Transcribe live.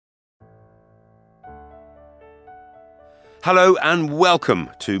Hello and welcome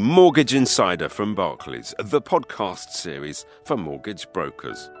to Mortgage Insider from Barclays, the podcast series for mortgage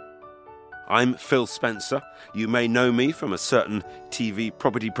brokers. I'm Phil Spencer. You may know me from a certain TV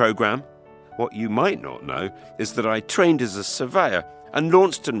property programme. What you might not know is that I trained as a surveyor and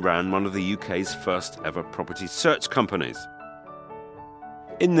launched and ran one of the UK's first ever property search companies.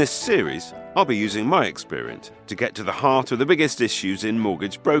 In this series, I'll be using my experience to get to the heart of the biggest issues in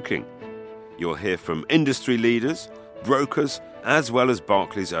mortgage broking. You'll hear from industry leaders, brokers, as well as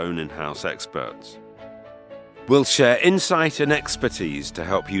Barclays' own in-house experts. We'll share insight and expertise to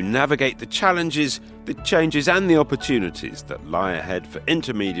help you navigate the challenges, the changes and the opportunities that lie ahead for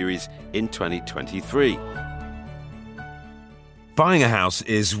intermediaries in 2023. Buying a house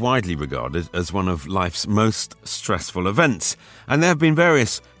is widely regarded as one of life's most stressful events, and there have been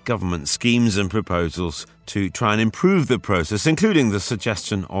various government schemes and proposals to try and improve the process, including the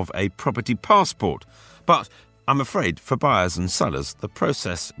suggestion of a property passport. But I'm afraid for buyers and sellers, the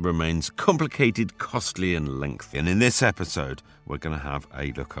process remains complicated, costly and lengthy. And in this episode, we're going to have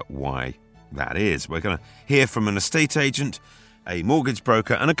a look at why that is. We're going to hear from an estate agent, a mortgage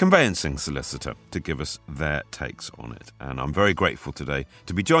broker and a conveyancing solicitor to give us their takes on it. And I'm very grateful today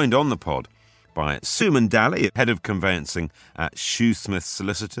to be joined on the pod by Suman Daly, Head of Conveyancing at Shoesmith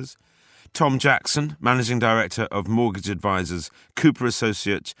Solicitors, Tom Jackson, Managing Director of Mortgage Advisors, Cooper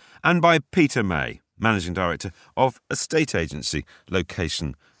Associates, and by Peter May, Managing Director of estate agency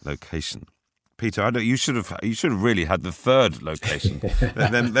Location. Peter, you should have really had the third location.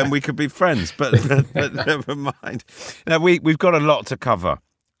 then we could be friends. But never mind. Now we've got a lot to cover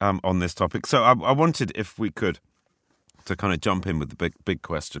on this topic. So I wanted, if we could, to kind of jump in with the big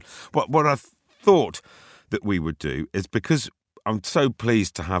question. What I thought that we would do is, because I'm so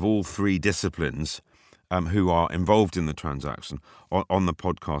pleased to have all three disciplines who are involved in the transaction on the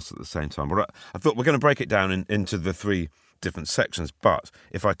podcast at the same time. But I thought we're going to break it down into the three different sections. But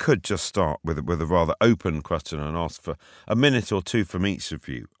if I could just start with a rather open question and ask for a minute or two from each of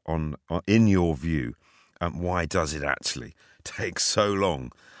you on in your view, why does it actually take so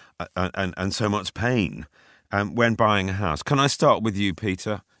long and so much pain when buying a house? Can I start with you,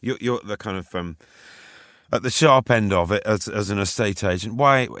 Peter? You're the kind of at the sharp end of it as an estate agent.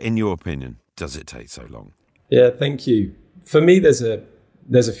 Why, in your opinion, does it take so long? Yeah, thank you. For me, there's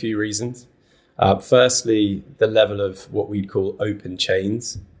a few reasons. Firstly, the level of what we'd call open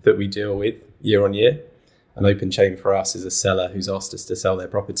chains that we deal with year on year. An open chain for us is a seller who's asked us to sell their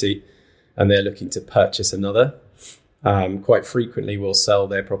property and they're looking to purchase another. Quite frequently, we'll sell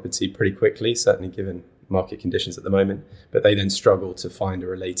their property pretty quickly, certainly given market conditions at the moment, but they then struggle to find a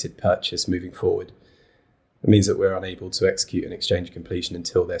related purchase moving forward. It means that we're unable to execute an exchange completion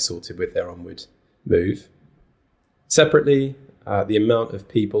until they're sorted with their onward move. Separately, the amount of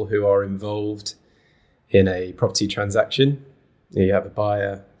people who are involved in a property transaction. You have a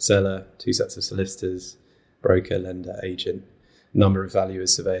buyer, seller, two sets of solicitors, broker, lender, agent, number of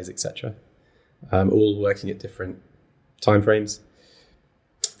valuers, surveyors, etc. All working at different timeframes.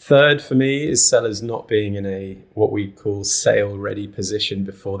 Third, for me, is sellers not being in a what we call sale-ready position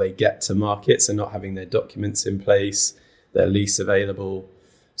before they get to market, so not having their documents in place, their lease available,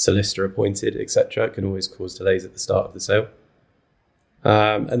 solicitor appointed, etc. It can always cause delays at the start of the sale.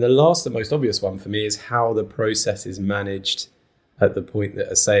 And the last and most obvious one for me is how the process is managed at the point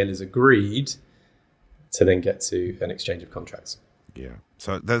that a sale is agreed to then get to an exchange of contracts. Yeah.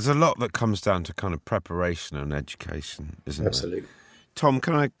 So there's a lot that comes down to kind of preparation and education, isn't Absolutely. There? Tom,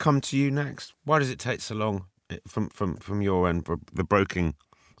 can I come to you next? Why does it take so long from your end, the broking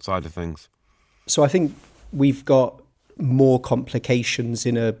side of things? So I think we've got more complications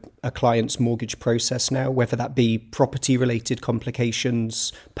in a client's mortgage process now, whether that be property-related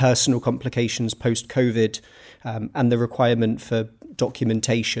complications, personal complications post-COVID, and the requirement for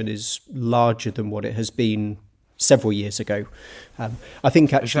documentation is larger than what it has been several years ago. I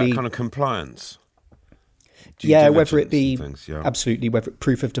think actually... Is that kind of compliance? Yeah, whether it be things, yeah. Absolutely, whether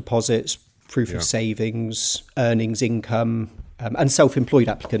proof of deposits, proof of savings, earnings, income, and self-employed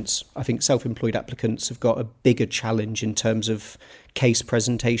applicants. I think self-employed applicants have got a bigger challenge in terms of case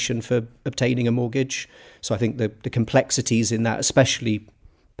presentation for obtaining a mortgage. So I think the complexities in that, especially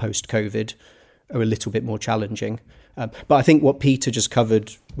post-COVID, are a little bit more challenging. But I think what Peter just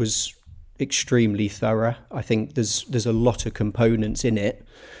covered was extremely thorough. I think there's a lot of components in it.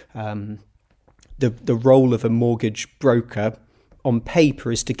 The role of a mortgage broker on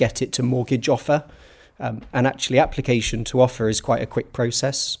paper is to get it to mortgage offer. And actually application to offer is quite a quick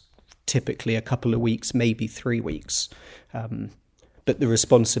process, typically a couple of weeks, maybe 3 weeks. But the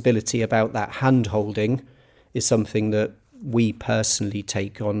responsibility about that hand-holding is something that we personally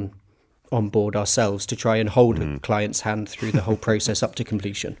take on on board ourselves to try and hold a client's hand through the whole process up to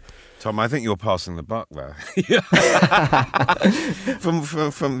completion. Tom, I think you're passing the buck there.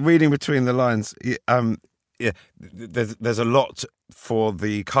 from reading between the lines, there's a lot for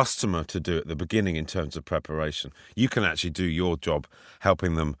the customer to do at the beginning in terms of preparation. You can actually do your job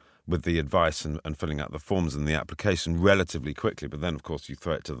helping them with the advice and filling out the forms and the application relatively quickly. But then, of course, you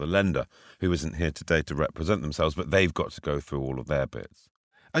throw it to the lender, who isn't here today to represent themselves, but they've got to go through all of their bits.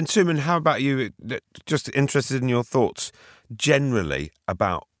 And Suman, how about you? Just interested in your thoughts generally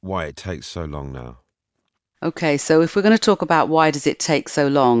about why it takes so long now. Okay, so if we're going to talk about why does it take so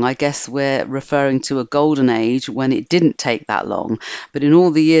long, I guess we're referring to a golden age when it didn't take that long. But in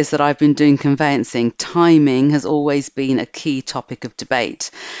all the years that I've been doing conveyancing, timing has always been a key topic of debate.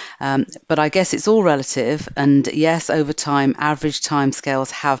 But I guess it's all relative. And yes, over time, average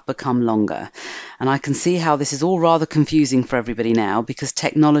timescales have become longer. And I can see how this is all rather confusing for everybody now, because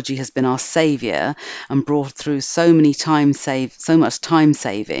technology has been our saviour and brought through so much time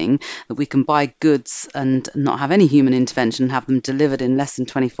saving that we can buy goods and not have any human intervention and have them delivered in less than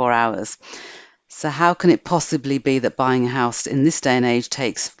 24 hours. So how can it possibly be that buying a house in this day and age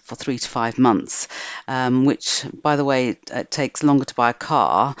takes for 3 to 5 months, which, by the way, it takes longer to buy a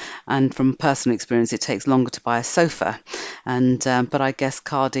car, and from personal experience, it takes longer to buy a sofa. But I guess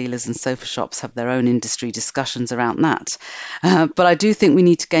car dealers and sofa shops have their own industry discussions around that. But I do think we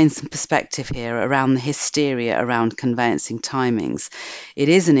need to gain some perspective here around the hysteria around conveyancing timings. It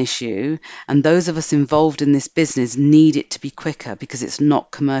is an issue, and those of us involved in this business need it to be quicker because it's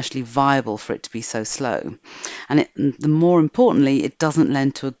not commercially viable for it to be so slow. And the more importantly, it doesn't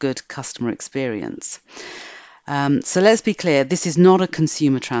lend to a good customer experience. So let's be clear, this is not a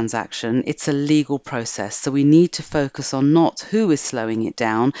consumer transaction, it's a legal process. So we need to focus on not who is slowing it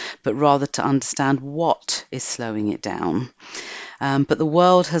down, but rather to understand what is slowing it down. But the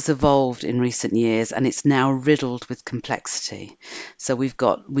world has evolved in recent years and it's now riddled with complexity. So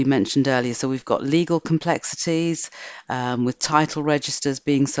we mentioned earlier, so we've got legal complexities with title registers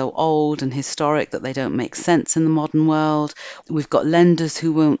being so old and historic that they don't make sense in the modern world. We've got lenders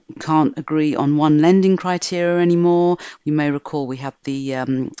who can't agree on one lending criteria anymore. You may recall we had the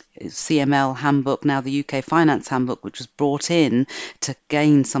CML handbook, now the UK Finance Handbook, which was brought in to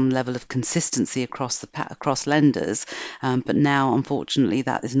gain some level of consistency across lenders, but now unfortunately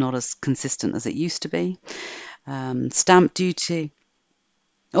that is not as consistent as it used to be. Stamp duty.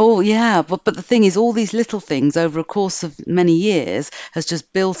 Oh yeah, but the thing is, all these little things over a course of many years has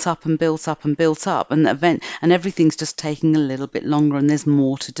just built up and built up and built up, and everything's just taking a little bit longer, and there's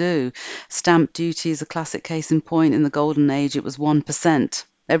more to do. Stamp duty is a classic case in point. In the golden age, it was 1%.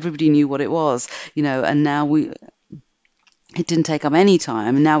 Everybody knew what it was, and now it didn't take up any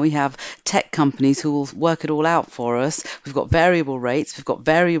time. And now we have tech companies who will work it all out for us. We've got variable rates, we've got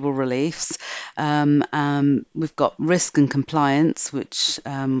variable reliefs, we've got risk and compliance, which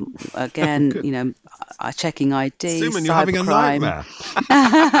again, checking ID, Suman, you're having a nightmare. You've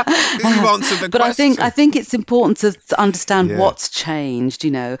answered the question. I think it's important to understand what's changed.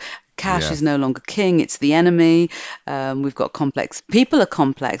 Cash is no longer king, it's the enemy. We've got complex. People are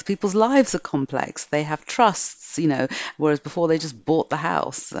complex. People's lives are complex. They have trusts, whereas before they just bought the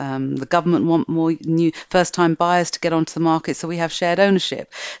house. The government want more new first-time buyers to get onto the market, so we have shared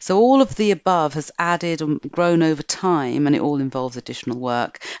ownership. So all of the above has added and grown over time, and it all involves additional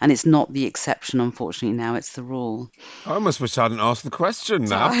work. And it's not the exception, unfortunately, now. It's the rule. I almost wish I hadn't asked the question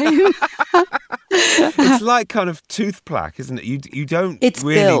now. It's like kind of tooth plaque, isn't it? You don't it's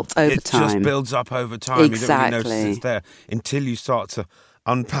really... built over it time. Just builds up over time. Exactly. You don't really notice it's there until you start to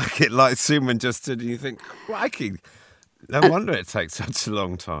unpack it like Suman just did, and you think, crikey, no wonder it takes such a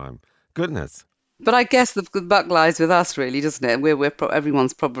long time. Goodness. But I guess the buck lies with us, really, doesn't it?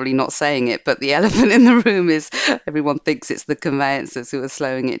 Everyone's probably not saying it, but the elephant in the room is everyone thinks it's the conveyancers who are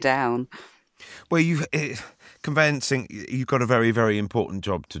slowing it down. Well, conveyancing, you've got a very, very important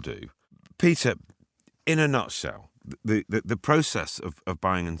job to do. Peter, in a nutshell, the process of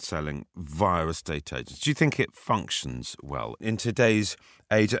buying and selling via estate agents, do you think it functions well in today's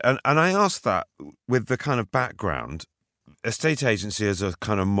age? And I ask that with the kind of background, estate agency as a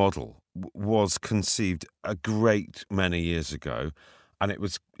kind of model was conceived a great many years ago, and it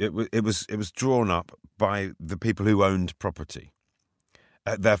was drawn up by the people who owned property,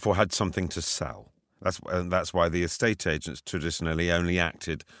 therefore had something to sell. That's why the estate agents traditionally only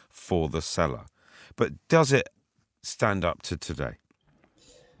acted for the seller. But does it stand up to today?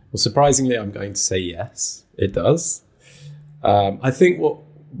 Well, surprisingly, I'm going to say yes, it does. I think what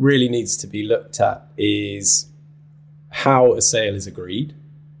really needs to be looked at is how a sale is agreed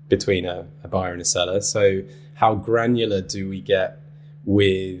between a buyer and a seller. So how granular do we get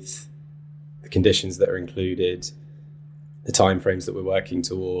with conditions that are included, the timeframes that we're working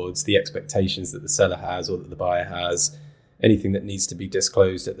towards, the expectations that the seller has or that the buyer has, anything that needs to be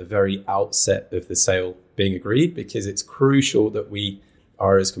disclosed at the very outset of the sale being agreed, because it's crucial that we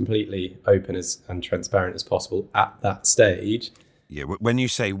are as completely open and transparent as possible at that stage. Yeah, when you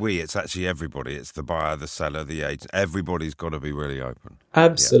say we, it's actually everybody. It's the buyer, the seller, the agent. Everybody's got to be really open.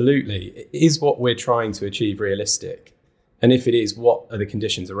 Absolutely. Yeah. Is what we're trying to achieve realistic? And if it is, what are the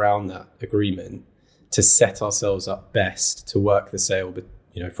conditions around that agreement to set ourselves up best to work the sale,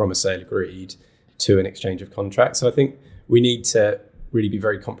 from a sale agreed to an exchange of contracts? So I think we need to really be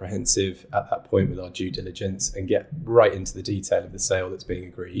very comprehensive at that point with our due diligence and get right into the detail of the sale that's being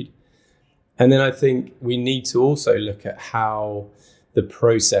agreed. And then I think we need to also look at how the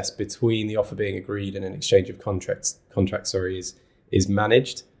process between the offer being agreed and an exchange of contracts is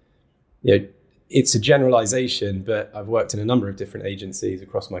managed. It's a generalization, but I've worked in a number of different agencies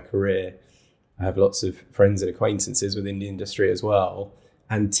across my career. I have lots of friends and acquaintances within the industry as well.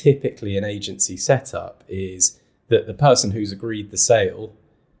 And typically an agency setup is that the person who's agreed the sale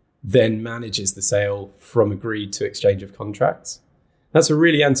then manages the sale from agreed to exchange of contracts. That's a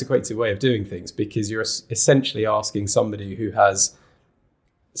really antiquated way of doing things, because you're essentially asking somebody who has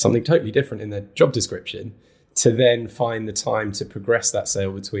something totally different in their job description to then find the time to progress that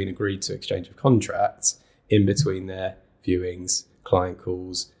sale between agreed to exchange of contracts in between their viewings, client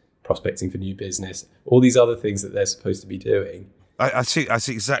calls, prospecting for new business, all these other things that they're supposed to be doing. I see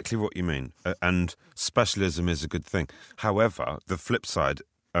exactly what you mean, and specialism is a good thing. However, the flip side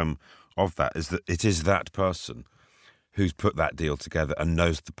of that is that it is that person who's put that deal together and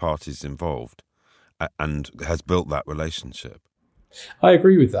knows the parties involved and has built that relationship. I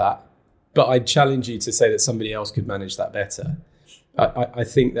agree with that, but I'd challenge you to say that somebody else could manage that better. I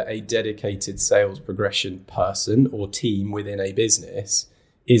think that a dedicated sales progression person or team within a business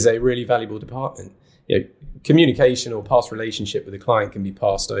is a really valuable department. Communication or past relationship with a client can be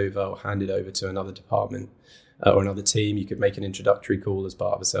passed over or handed over to another department or another team. You could make an introductory call as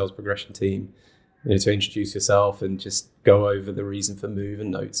part of a sales progression team, to introduce yourself and just go over the reason for move and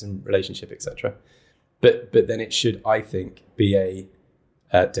notes and relationship, etc. But then it should, I think, be a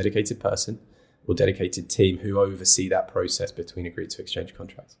dedicated person or dedicated team who oversee that process between agreed to exchange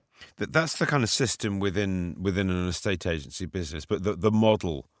contracts. That's the kind of system within an estate agency business, but the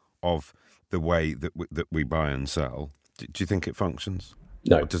model of the way that we buy and sell, do you think it functions?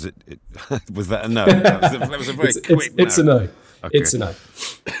 No. Or does it was that a no? That was a very quick no. It's a no. Okay. It's a no.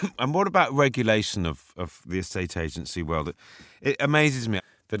 And what about regulation of the estate agency world? It amazes me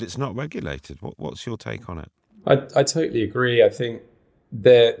that it's not regulated. What's your take on it? I totally agree. I think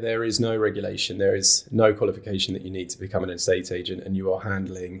there is no regulation. There is no qualification that you need to become an estate agent, and you are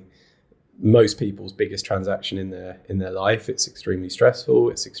handling most people's biggest transaction in their life. It's extremely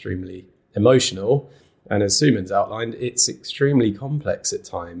stressful. It's extremely emotional. And as Suman's outlined, it's extremely complex at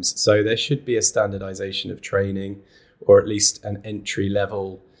times. So there should be a standardization of training, or at least an entry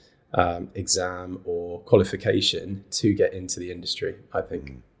level exam or qualification to get into the industry, I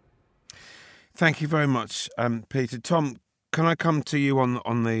think. Thank you very much, Peter. Tom, can I come to you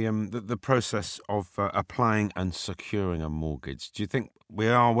on the process of applying and securing a mortgage? Do you think we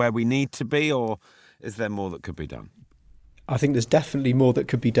are where we need to be, or is there more that could be done? I think there's definitely more that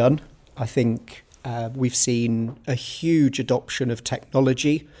could be done. I think we've seen a huge adoption of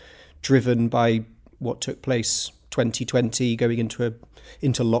technology driven by what took place 2020 going into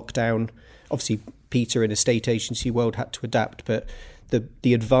lockdown. Obviously, Peter in estate agency world had to adapt, but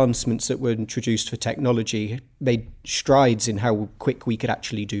the advancements that were introduced for technology made strides in how quick we could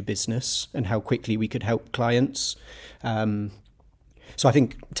actually do business and how quickly we could help clients. So I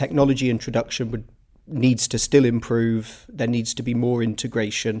think technology introduction needs to still improve. There needs to be more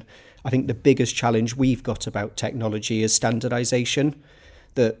integration. I think the biggest challenge we've got about technology is standardization,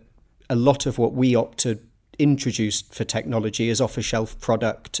 that a lot of what we opt to introduce for technology is off-the-shelf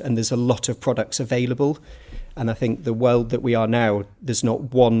product, and there's a lot of products available. And I think the world that we are now, there's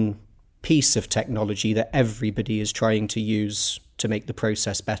not one piece of technology that everybody is trying to use to make the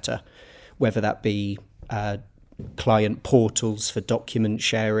process better, whether that be client portals for document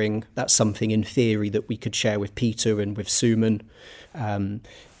sharing. That's something in theory that we could share with Peter and with Suman.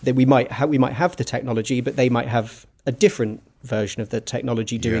 That we might have the technology, but they might have a different version of the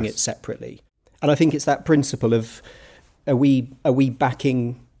technology doing it separately. And I think it's that principle of are we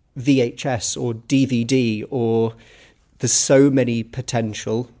backing VHS or DVD, or there's so many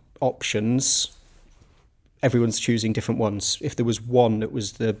potential options. Everyone's choosing different ones. If there was one that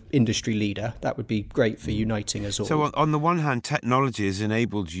was the industry leader, that would be great for uniting us all. So on the one hand, technology has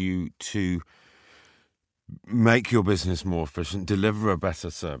enabled you to make your business more efficient, deliver a better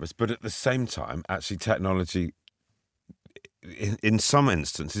service, but at the same time, actually technology, in some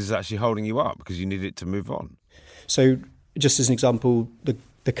instances, is actually holding you up because you need it to move on. So just as an example,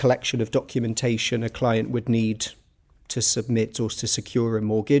 the collection of documentation a client would need to submit or to secure a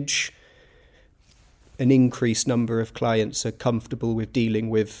mortgage, an increased number of clients are comfortable with dealing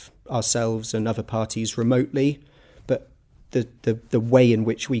with ourselves and other parties remotely, but the way in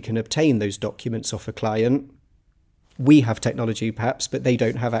which we can obtain those documents off a client, we have technology perhaps, but they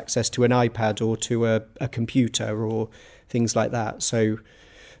don't have access to an iPad or to a computer or things like that. So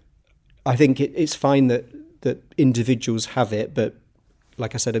I think it's fine that individuals have it, but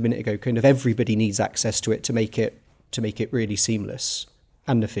like I said a minute ago, kind of everybody needs access to it to make it really seamless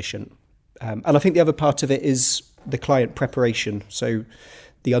and efficient. And I think the other part of it is the client preparation. So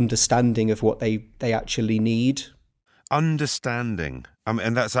the understanding of what they actually need. Understanding.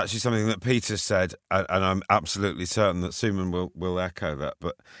 And that's actually something that Peter said, and I'm absolutely certain that Suman will echo that.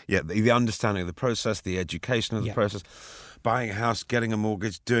 But yeah, the understanding of the process, the education of the process, buying a house, getting a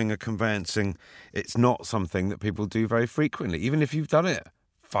mortgage, doing a conveyancing, it's not something that people do very frequently. Even if you've done it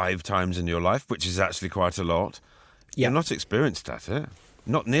 5 times in your life, which is actually quite a lot, you're not experienced at it.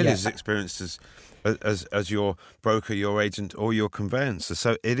 Not nearly as experienced as your broker, your agent, or your conveyancer.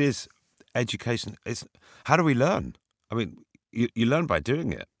 So it is education. How do we learn? I mean, you learn by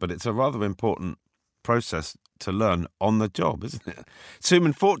doing it, but it's a rather important process to learn on the job, isn't it?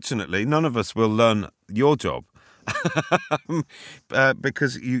 Suman, fortunately, none of us will learn your job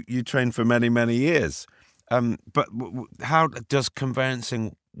because you trained for many, many years. But how does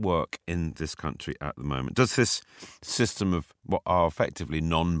conveyancing work in this country at the moment? Does this system of what are effectively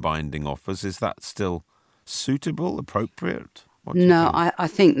non-binding offers, is that still suitable, appropriate? No, I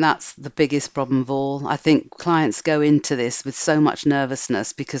think that's the biggest problem of all. I think clients go into this with so much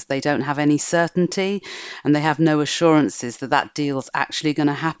nervousness because they don't have any certainty and they have no assurances that deal's actually going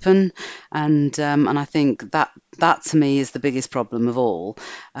to happen. And I think that to me is the biggest problem of all.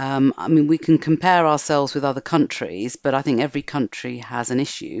 I mean, we can compare ourselves with other countries, but I think every country has an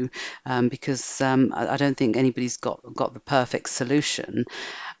issue because I don't think anybody's got the perfect solution.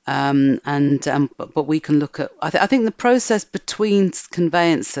 But we can look at. I think the process between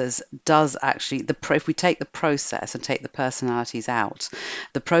conveyancers does actually. If we take the process and take the personalities out,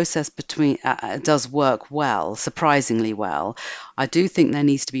 the process between does work well, surprisingly well. I do think there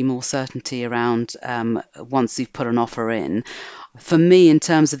needs to be more certainty around once you've put an offer in. For me, in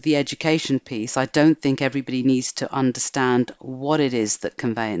terms of the education piece, I don't think everybody needs to understand what it is that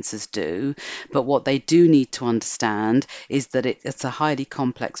conveyancers do, but what they do need to understand is that it's a highly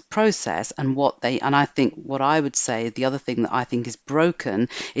complex process, and I think what I would say, the other thing that I think is broken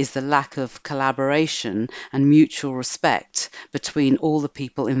is the lack of collaboration and mutual respect between all the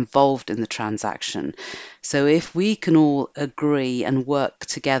people involved in the transaction. So if we can all agree and work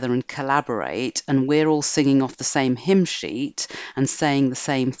together and collaborate, and we're all singing off the same hymn sheet and saying the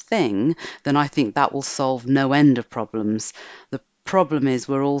same thing, then I think that will solve no end of problems. The problem is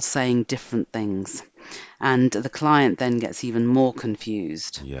we're all saying different things, and the client then gets even more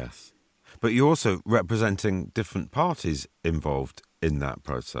confused. Yes. But you're also representing different parties involved in that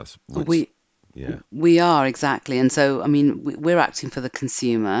process. We are, exactly. And so, I mean, we're acting for the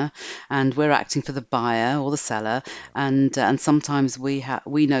consumer and we're acting for the buyer or the seller. And sometimes we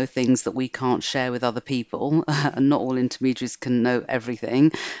know things that we can't share with other people. And not all intermediaries can know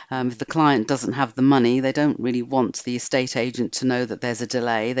everything. If the client doesn't have the money, they don't really want the estate agent to know that there's a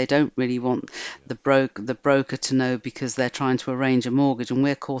delay. They don't really want the broker to know because they're trying to arrange a mortgage and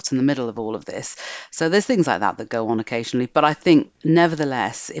we're caught in the middle of all of this. So there's things like that go on occasionally. But I think,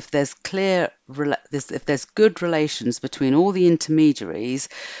 nevertheless, if there's good relations between all the intermediaries,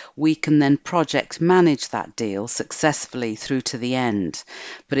 we can then project manage that deal successfully through to the end.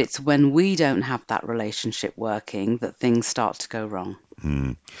 But it's when we don't have that relationship working that things start to go wrong.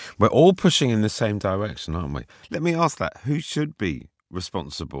 We're all pushing in the same direction, aren't we? Let me ask that. Who should be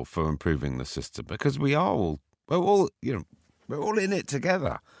responsible for improving the system? Because we're all in it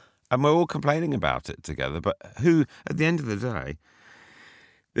together and we're all complaining about it together. But who, at the end of the day,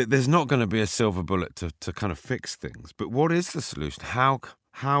 there's not going to be a silver bullet to kind of fix things. But what is the solution? How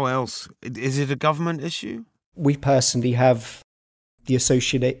else? Is it a government issue? We personally have the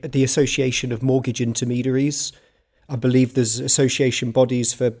Association of Mortgage Intermediaries. I believe there's association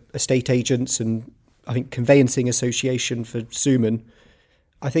bodies for estate agents and I think Conveyancing Association for Suman.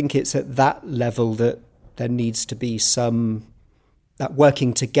 I think it's at that level that there needs to be that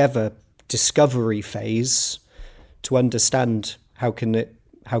working together discovery phase to understand how can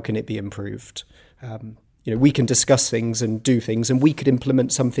it be improved. we can discuss things and do things, and we could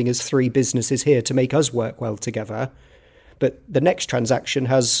implement something as 3 businesses here to make us work well together. But the next transaction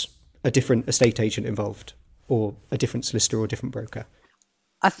has a different estate agent involved, or a different solicitor or a different broker.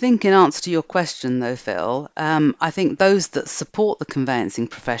 I think in answer to your question, though, Phil, I think those that support the conveyancing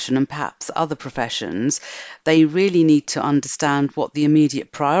profession and perhaps other professions, they really need to understand what the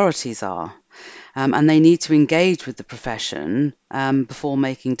immediate priorities are. And they need to engage with the profession before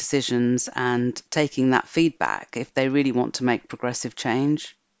making decisions and taking that feedback if they really want to make progressive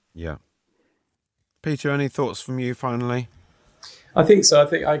change. Yeah. Peter, any thoughts from you finally? I think so. I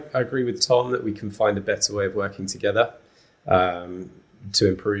think I agree with Tom that we can find a better way of working together to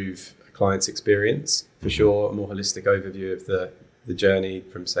improve a client's experience, for sure. A more holistic overview of the journey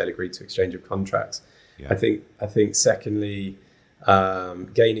from sale agreed to exchange of contracts. Yeah. I think secondly,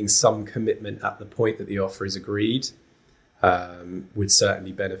 gaining some commitment at the point that the offer is agreed would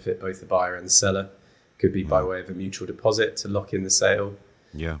certainly benefit both the buyer and the seller. Could be by way of a mutual deposit to lock in the sale.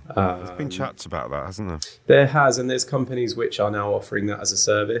 Yeah, there's been chats about that, hasn't there? There has, and there's companies which are now offering that as a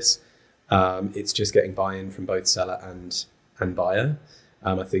service. It's just getting buy-in from both seller and buyer.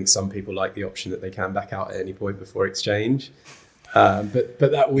 I think some people like the option that they can back out at any point before exchange, but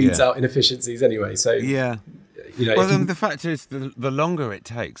that weeds out inefficiencies anyway. So yeah. Well, then the fact is, the longer it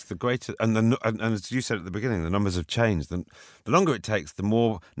takes, the greater, and as you said at the beginning, the numbers have changed. The longer it takes, the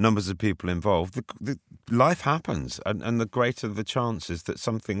more numbers of people involved. The life happens, and the greater the chances that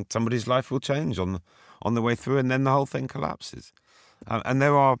somebody's life will change on the way through, and then the whole thing collapses. And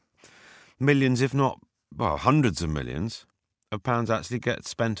there are millions, if not hundreds of millions, of pounds actually get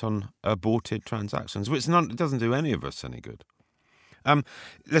spent on aborted transactions, which it doesn't do any of us any good.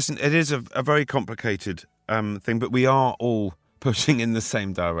 Listen, it is a very complicated thing, but we are all pushing in the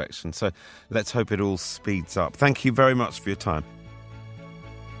same direction. So let's hope it all speeds up. Thank you very much for your time.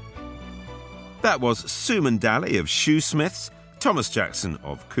 That was Suman Daly of Shoesmiths, Thomas Jackson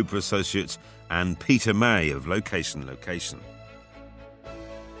of Cooper Associates, and Peter May of Location.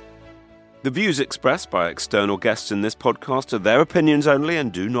 The views expressed by external guests in this podcast are their opinions only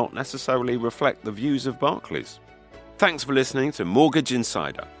and do not necessarily reflect the views of Barclays. Thanks for listening to Mortgage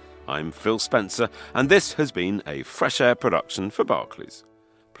Insider. I'm Phil Spencer, and this has been a Fresh Air production for Barclays.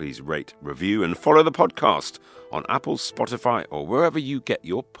 Please rate, review, and follow the podcast on Apple, Spotify, or wherever you get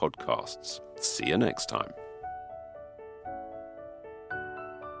your podcasts. See you next time.